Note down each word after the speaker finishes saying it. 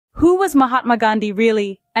Who was Mahatma Gandhi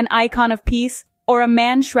really? An icon of peace, or a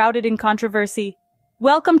man shrouded in controversy?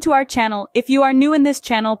 Welcome to our channel. If you are new in this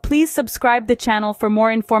channel, please subscribe the channel for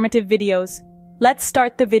more informative videos. Let's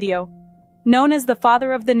start the video. Known as the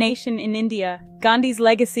father of the nation in India, Gandhi's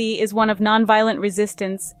legacy is one of nonviolent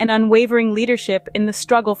resistance and unwavering leadership in the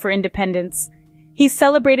struggle for independence. He's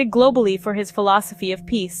celebrated globally for his philosophy of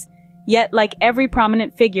peace. Yet, like every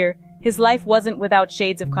prominent figure, his life wasn't without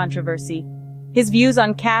shades of controversy. His views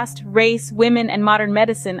on caste, race, women, and modern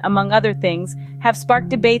medicine, among other things, have sparked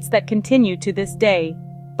debates that continue to this day.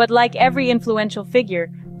 But like every influential figure,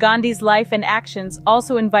 Gandhi's life and actions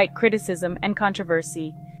also invite criticism and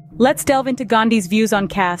controversy. Let's delve into Gandhi's views on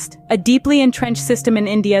caste, a deeply entrenched system in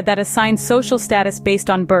India that assigns social status based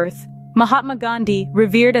on birth. Mahatma Gandhi,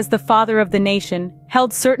 revered as the father of the nation,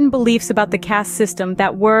 held certain beliefs about the caste system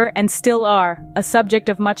that were, and still are, a subject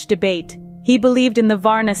of much debate. He believed in the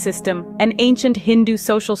Varna system, an ancient Hindu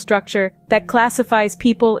social structure that classifies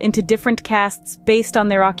people into different castes based on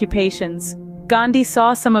their occupations. Gandhi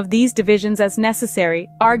saw some of these divisions as necessary,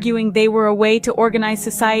 arguing they were a way to organize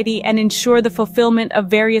society and ensure the fulfillment of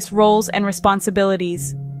various roles and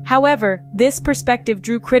responsibilities. However, this perspective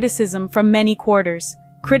drew criticism from many quarters.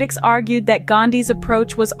 Critics argued that Gandhi's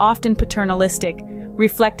approach was often paternalistic,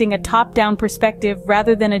 reflecting a top-down perspective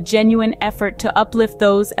rather than a genuine effort to uplift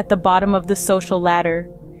those at the bottom of the social ladder.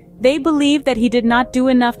 They believed that he did not do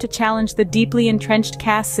enough to challenge the deeply entrenched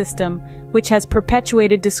caste system, which has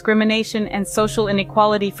perpetuated discrimination and social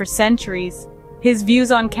inequality for centuries. His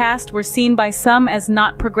views on caste were seen by some as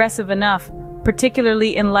not progressive enough,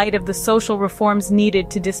 particularly in light of the social reforms needed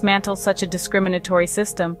to dismantle such a discriminatory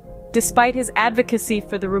system. Despite his advocacy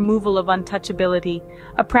for the removal of untouchability,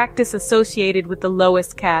 a practice associated with the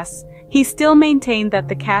lowest castes, he still maintained that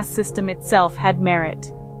the caste system itself had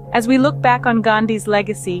merit. As we look back on Gandhi's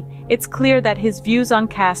legacy, it's clear that his views on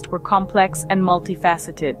caste were complex and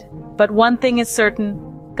multifaceted. But one thing is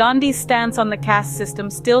certain, Gandhi's stance on the caste system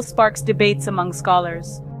still sparks debates among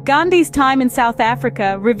scholars. Gandhi's time in South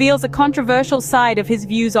Africa reveals a controversial side of his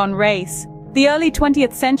views on race. The early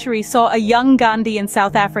 20th century saw a young Gandhi in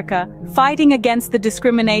South Africa, fighting against the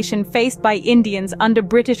discrimination faced by Indians under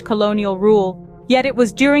British colonial rule. Yet it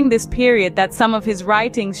was during this period that some of his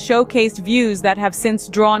writings showcased views that have since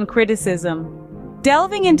drawn criticism.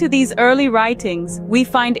 Delving into these early writings, we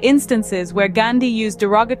find instances where Gandhi used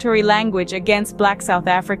derogatory language against black South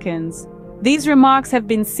Africans. These remarks have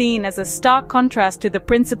been seen as a stark contrast to the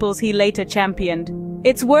principles he later championed.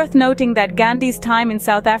 It's worth noting that Gandhi's time in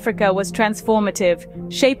South Africa was transformative,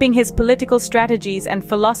 shaping his political strategies and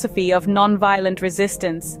philosophy of nonviolent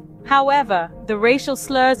resistance. However, the racial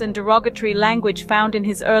slurs and derogatory language found in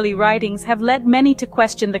his early writings have led many to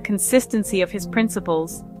question the consistency of his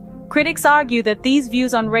principles. Critics argue that these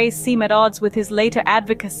views on race seem at odds with his later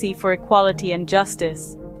advocacy for equality and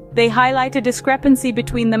justice. They highlight a discrepancy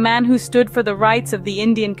between the man who stood for the rights of the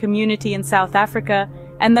Indian community in South Africa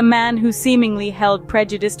and the man who seemingly held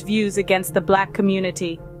prejudiced views against the black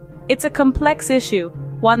community. It's a complex issue,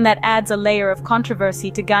 one that adds a layer of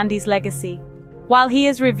controversy to Gandhi's legacy. While he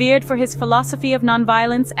is revered for his philosophy of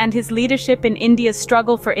nonviolence and his leadership in India's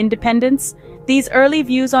struggle for independence, these early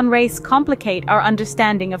views on race complicate our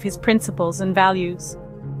understanding of his principles and values.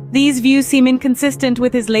 These views seem inconsistent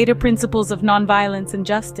with his later principles of nonviolence and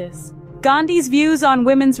justice. Gandhi's views on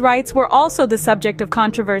women's rights were also the subject of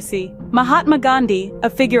controversy. Mahatma Gandhi,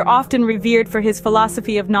 a figure often revered for his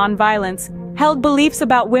philosophy of nonviolence, held beliefs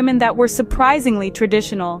about women that were surprisingly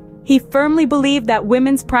traditional. He firmly believed that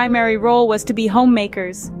women's primary role was to be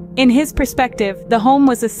homemakers. In his perspective, the home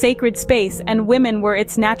was a sacred space and women were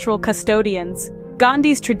its natural custodians.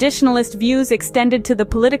 Gandhi's traditionalist views extended to the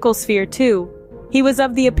political sphere too. He was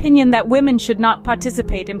of the opinion that women should not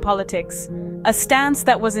participate in politics, a stance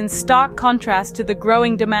that was in stark contrast to the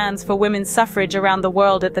growing demands for women's suffrage around the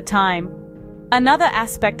world at the time. Another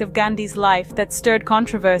aspect of Gandhi's life that stirred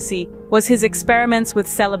controversy was his experiments with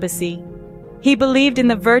celibacy. He believed in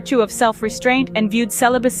the virtue of self-restraint and viewed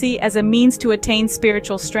celibacy as a means to attain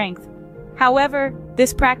spiritual strength. However,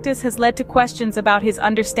 this practice has led to questions about his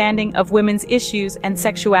understanding of women's issues and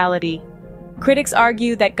sexuality. Critics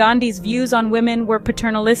argue that Gandhi's views on women were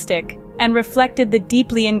paternalistic and reflected the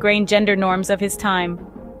deeply ingrained gender norms of his time.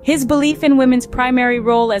 His belief in women's primary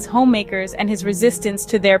role as homemakers and his resistance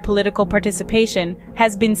to their political participation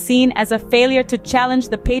has been seen as a failure to challenge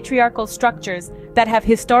the patriarchal structures that have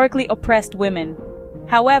historically oppressed women.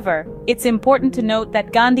 However, it's important to note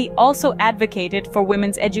that Gandhi also advocated for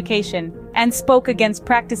women's education and spoke against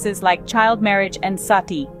practices like child marriage and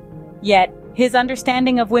sati. Yet, his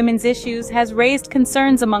understanding of women's issues has raised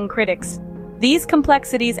concerns among critics. These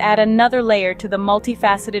complexities add another layer to the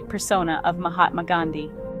multifaceted persona of Mahatma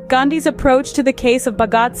Gandhi. Gandhi's approach to the case of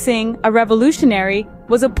Bhagat Singh, a revolutionary,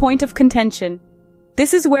 was a point of contention.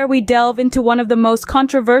 This is where we delve into one of the most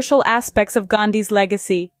controversial aspects of Gandhi's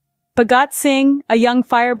legacy. Bhagat Singh, a young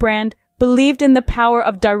firebrand, believed in the power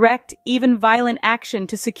of direct, even violent action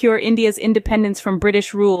to secure India's independence from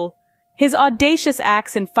British rule. His audacious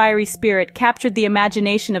acts and fiery spirit captured the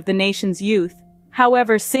imagination of the nation's youth.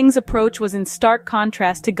 However, Singh's approach was in stark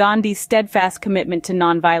contrast to Gandhi's steadfast commitment to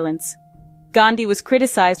nonviolence. Gandhi was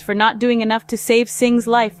criticized for not doing enough to save Singh's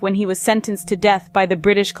life when he was sentenced to death by the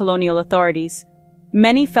British colonial authorities.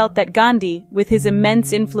 Many felt that Gandhi, with his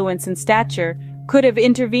immense influence and stature, could have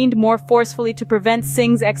intervened more forcefully to prevent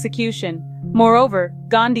Singh's execution. Moreover,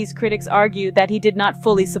 Gandhi's critics argued that he did not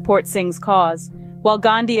fully support Singh's cause. While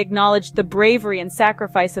Gandhi acknowledged the bravery and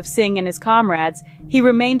sacrifice of Singh and his comrades, he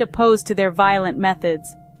remained opposed to their violent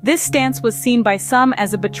methods. This stance was seen by some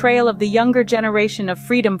as a betrayal of the younger generation of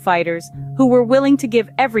freedom fighters who were willing to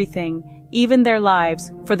give everything, even their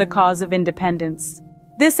lives, for the cause of independence.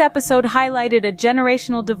 This episode highlighted a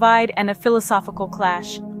generational divide and a philosophical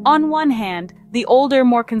clash. On one hand, the older,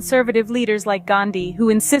 more conservative leaders like Gandhi, who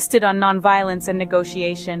insisted on nonviolence and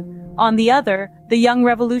negotiation. On the other, the young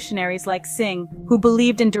revolutionaries like Singh, who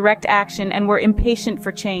believed in direct action and were impatient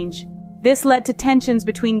for change. This led to tensions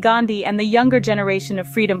between Gandhi and the younger generation of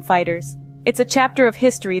freedom fighters. It's a chapter of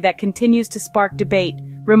history that continues to spark debate,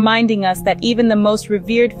 reminding us that even the most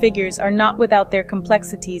revered figures are not without their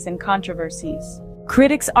complexities and controversies.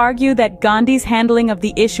 Critics argue that Gandhi's handling of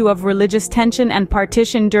the issue of religious tension and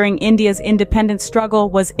partition during India's independence struggle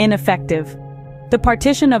was ineffective. The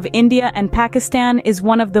partition of India and Pakistan is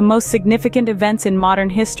one of the most significant events in modern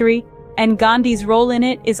history, and Gandhi's role in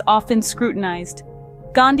it is often scrutinized.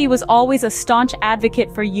 Gandhi was always a staunch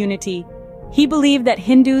advocate for unity. He believed that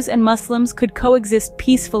Hindus and Muslims could coexist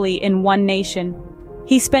peacefully in one nation.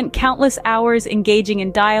 He spent countless hours engaging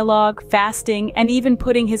in dialogue, fasting, and even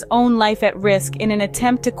putting his own life at risk in an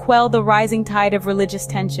attempt to quell the rising tide of religious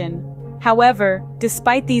tension. However,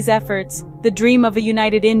 despite these efforts, the dream of a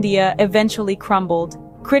united India eventually crumbled.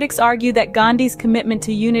 Critics argue that Gandhi's commitment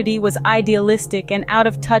to unity was idealistic and out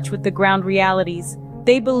of touch with the ground realities.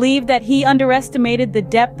 They believed that he underestimated the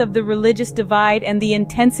depth of the religious divide and the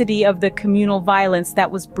intensity of the communal violence that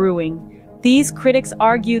was brewing. These critics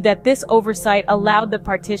argue that this oversight allowed the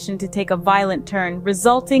partition to take a violent turn,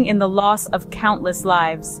 resulting in the loss of countless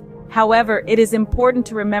lives. However, it is important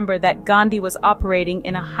to remember that Gandhi was operating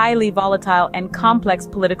in a highly volatile and complex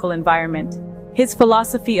political environment. His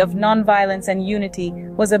philosophy of nonviolence and unity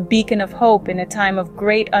was a beacon of hope in a time of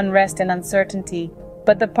great unrest and uncertainty.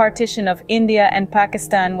 But the partition of India and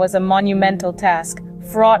Pakistan was a monumental task,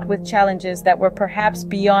 fraught with challenges that were perhaps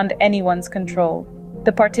beyond anyone's control.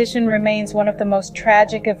 The partition remains one of the most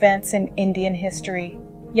tragic events in Indian history.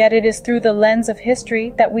 Yet it is through the lens of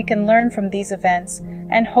history that we can learn from these events,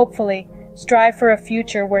 and hopefully, strive for a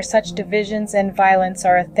future where such divisions and violence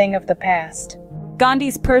are a thing of the past.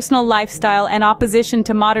 Gandhi's personal lifestyle and opposition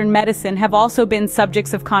to modern medicine have also been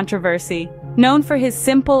subjects of controversy. Known for his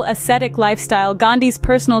simple, ascetic lifestyle, Gandhi's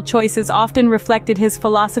personal choices often reflected his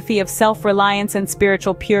philosophy of self-reliance and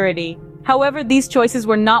spiritual purity. However, these choices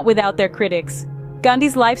were not without their critics.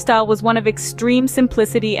 Gandhi's lifestyle was one of extreme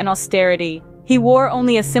simplicity and austerity. He wore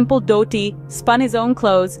only a simple dhoti, spun his own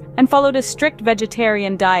clothes, and followed a strict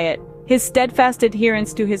vegetarian diet. His steadfast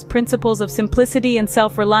adherence to his principles of simplicity and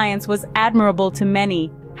self-reliance was admirable to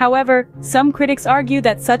many. However, some critics argue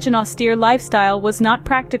that such an austere lifestyle was not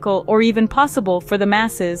practical or even possible for the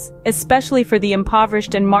masses, especially for the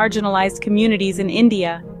impoverished and marginalized communities in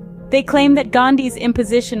India. They claim that Gandhi's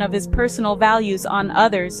imposition of his personal values on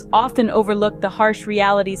others often overlooked the harsh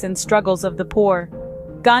realities and struggles of the poor.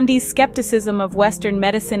 Gandhi's skepticism of Western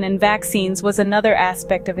medicine and vaccines was another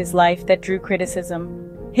aspect of his life that drew criticism.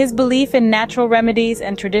 His belief in natural remedies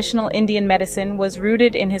and traditional Indian medicine was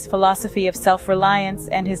rooted in his philosophy of self-reliance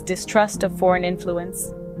and his distrust of foreign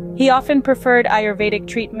influence. He often preferred Ayurvedic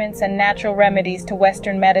treatments and natural remedies to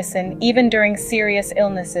Western medicine, even during serious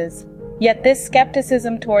illnesses. Yet this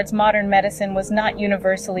skepticism towards modern medicine was not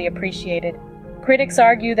universally appreciated. Critics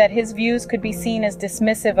argue that his views could be seen as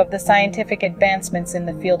dismissive of the scientific advancements in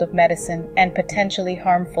the field of medicine and potentially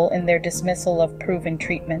harmful in their dismissal of proven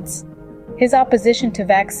treatments. His opposition to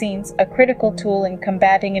vaccines, a critical tool in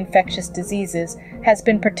combating infectious diseases, has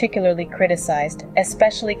been particularly criticized,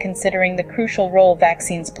 especially considering the crucial role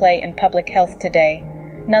vaccines play in public health today.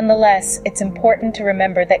 Nonetheless, it's important to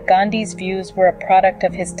remember that Gandhi's views were a product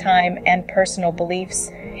of his time and personal beliefs.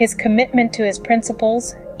 His commitment to his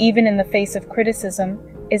principles, even in the face of criticism,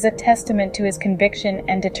 is a testament to his conviction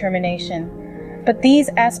and determination. But these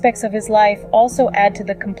aspects of his life also add to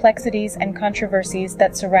the complexities and controversies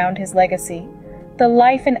that surround his legacy. The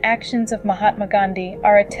life and actions of Mahatma Gandhi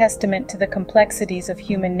are a testament to the complexities of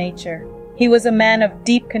human nature. He was a man of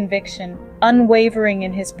deep conviction, unwavering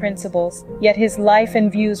in his principles, yet his life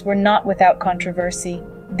and views were not without controversy.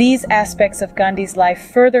 These aspects of Gandhi's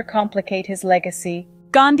life further complicate his legacy.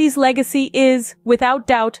 Gandhi's legacy is, without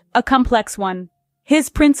doubt, a complex one. His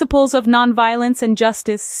principles of nonviolence and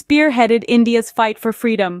justice spearheaded India's fight for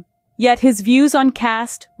freedom. Yet his views on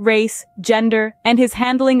caste, race, gender, and his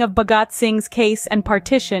handling of Bhagat Singh's case and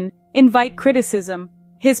partition invite criticism.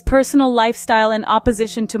 His personal lifestyle and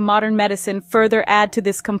opposition to modern medicine further add to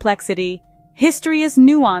this complexity. History is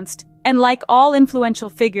nuanced, and like all influential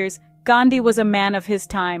figures, Gandhi was a man of his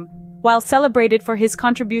time. While celebrated for his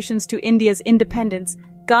contributions to India's independence,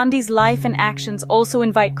 Gandhi's life and actions also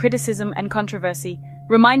invite criticism and controversy,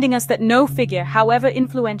 reminding us that no figure, however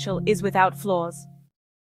influential, is without flaws.